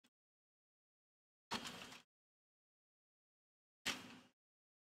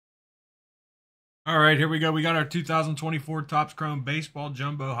All right, here we go. We got our 2024 Topps Chrome Baseball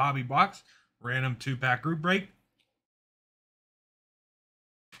Jumbo Hobby Box. Random two-pack group break.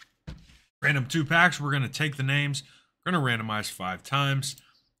 Random two packs. We're going to take the names. We're going to randomize 5 times.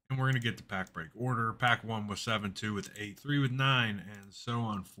 And we're going to get the pack break order. Pack 1 with 7, 2 with 8, 3 with 9, and so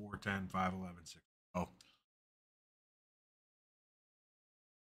on. 4, 10, 5, 11, 6. Oh. Let's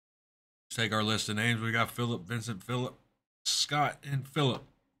take our list of names. We got Philip, Vincent, Philip, Scott, and Philip.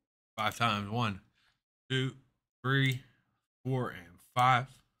 5 times. 1, 2, 3, 4, and 5.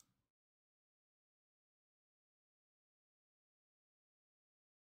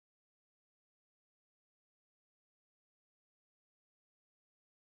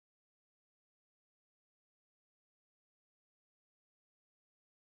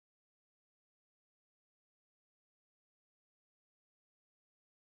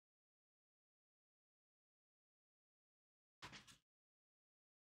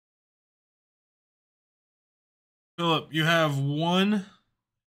 Philip, you have 1,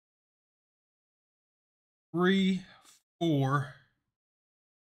 3, 4,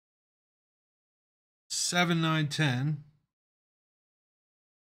 7, 9, 10.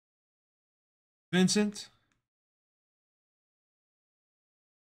 Vincent,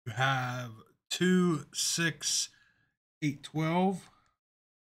 you have 2, 6, 8, 12.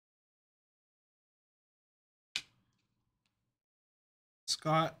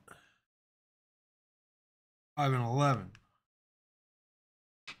 Scott, 5 and 11.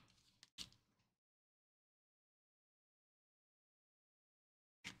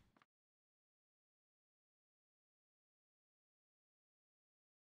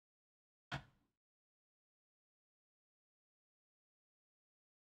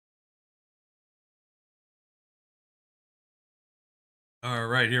 All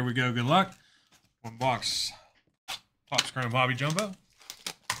right, here we go. Good luck. One box. Topps Chrome Hobby Jumbo.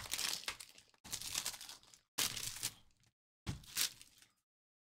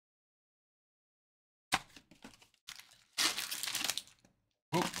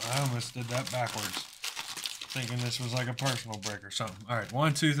 Oh, I almost did that backwards. Thinking this was like a personal break or something. All right,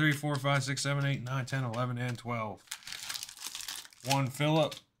 1, 2, 3, 4, 5, 6, 7, 8, 9, 10, 11, and 12. 1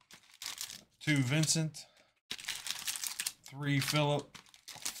 Philip, 2 Vincent, 3 Philip,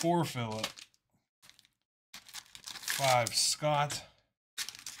 4 Philip, 5 Scott,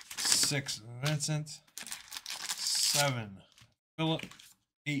 6 Vincent, 7 Philip,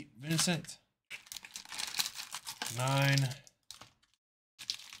 8 Vincent, 9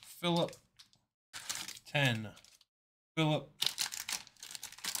 Philip, 10 Philip,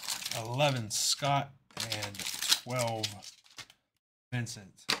 11 Scott, and 12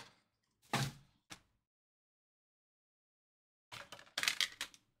 Vincent.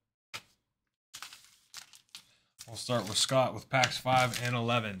 We'll start with Scott with packs 5 and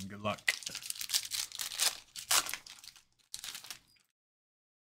 11. Good luck.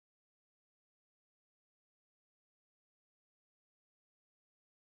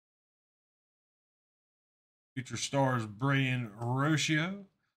 Future stars Brian Rocio,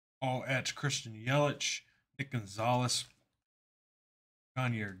 all etch Christian Yelich, Nick Gonzalez,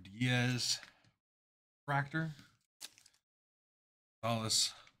 Kanye Diaz, Fractor,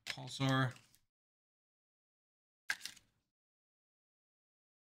 Gonzalez Pulsar,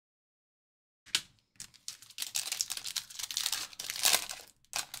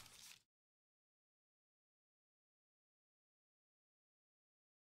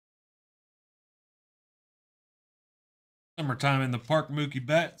 Summertime in the Park, Mookie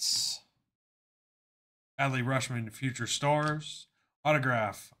Betts, Adley Rushman, Future Stars,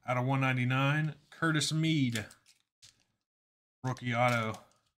 autograph out of 199, Curtis Mead, rookie auto.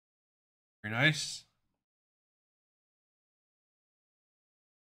 Very nice.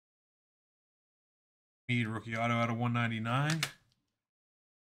 Mead, rookie auto out of 199.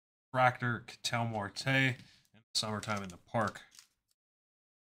 Fractor, Ketel Marte, and Summertime in the Park,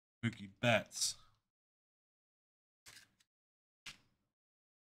 Mookie Betts.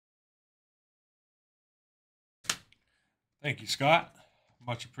 Thank you, Scott.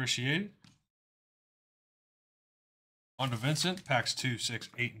 Much appreciated. On to Vincent, packs 2, 6,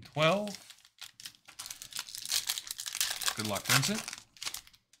 8, and 12. Good luck, Vincent.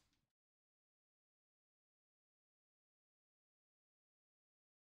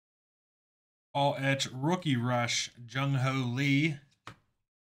 All etch rookie rush, Jung Ho Lee.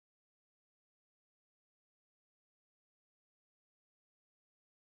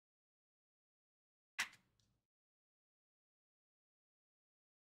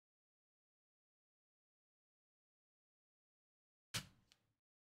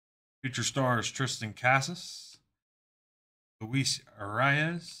 Future stars Tristan Casas, Luis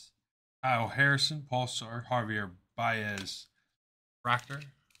Arias, Kyle Harrison, Pulsar, Javier Baez, Fractor.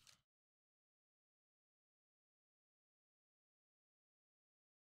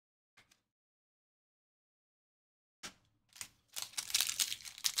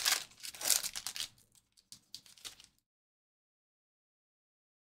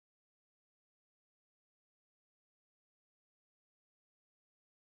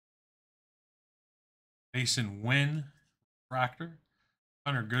 Mason Wynn, Refractor.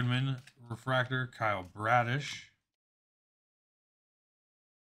 Hunter Goodman, Refractor. Kyle Bradish.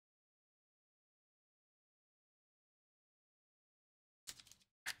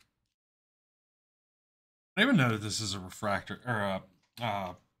 I don't even know that this is a refractor or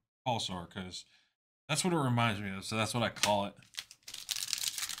a pulsar because that's what it reminds me of. So that's what I call it.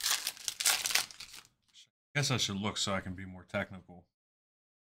 I guess I should look so I can be more technical.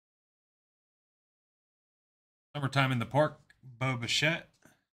 Summertime in the Park, Bo Bichette.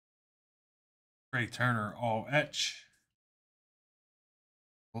 Trey Turner, all etch.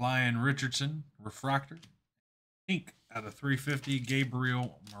 Lion Richardson, refractor. Pink out of 350,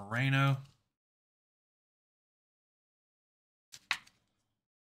 Gabriel Moreno.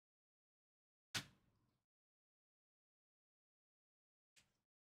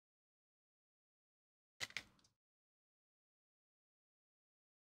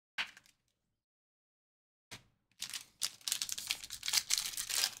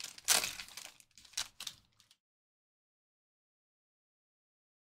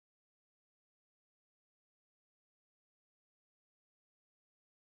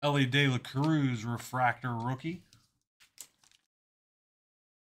 Ellie De La Cruz, refractor rookie.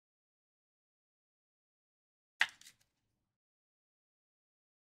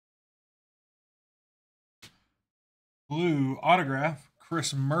 Blue autograph,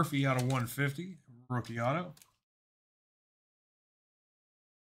 Chris Murphy out of 150, rookie auto.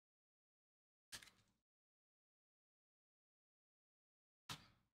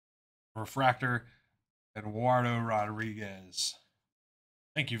 Refractor, Eduardo Rodriguez.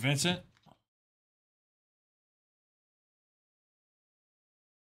 Thank you, Vincent.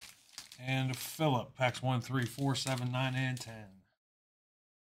 And Philip, packs 1, 3, 4, 7, 9, and 10.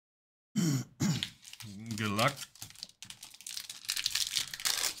 Good luck.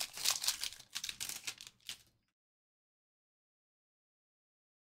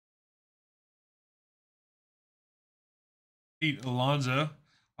 Pete Alonso,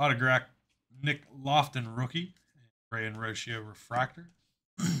 autograph, Nick Lofton rookie, Ray and Rocio refractor.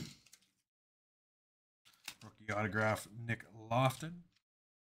 Rookie autograph, Nick Lofton.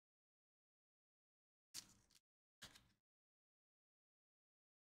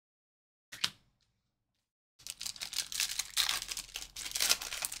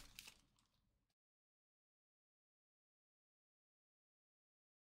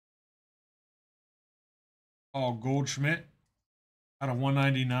 Paul Goldschmidt out of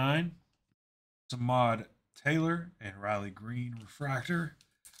 199. Samad Taylor and Riley Green refractor.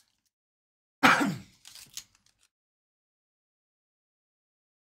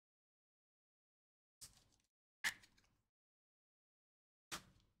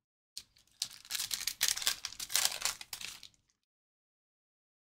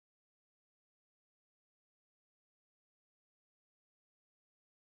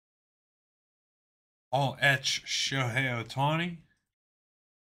 All etch Shohei Ohtani.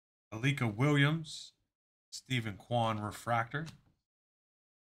 Alika Williams. Stephen Kwan refractor.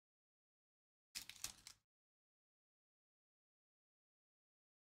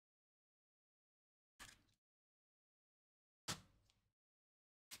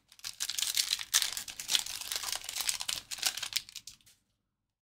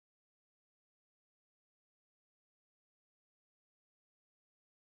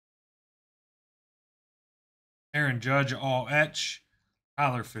 Aaron Judge, all etch.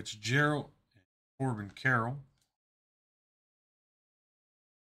 Tyler Fitzgerald. And Corbin Carroll.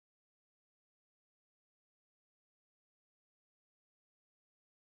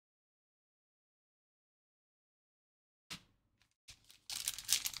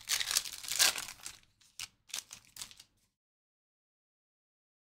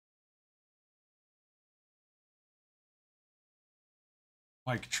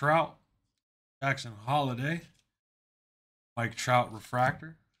 Mike Trout. Jackson Holiday. Mike Trout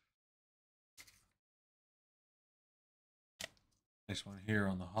refractor. Nice one here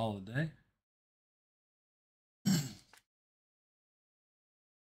on the Holiday.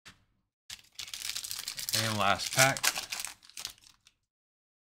 And last pack.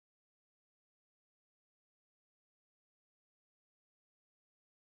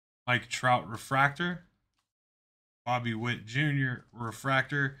 Mike Trout refractor. Bobby Witt Jr.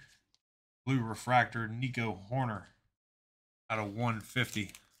 refractor. Blue refractor, Nico Horner out of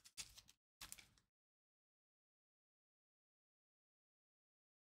 150.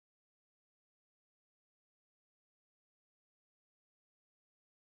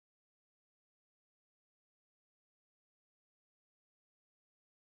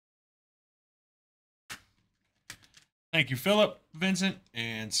 Thank you, Philip, Vincent,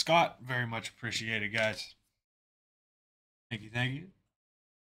 and Scott. Very much appreciated, guys. Thank you, thank you.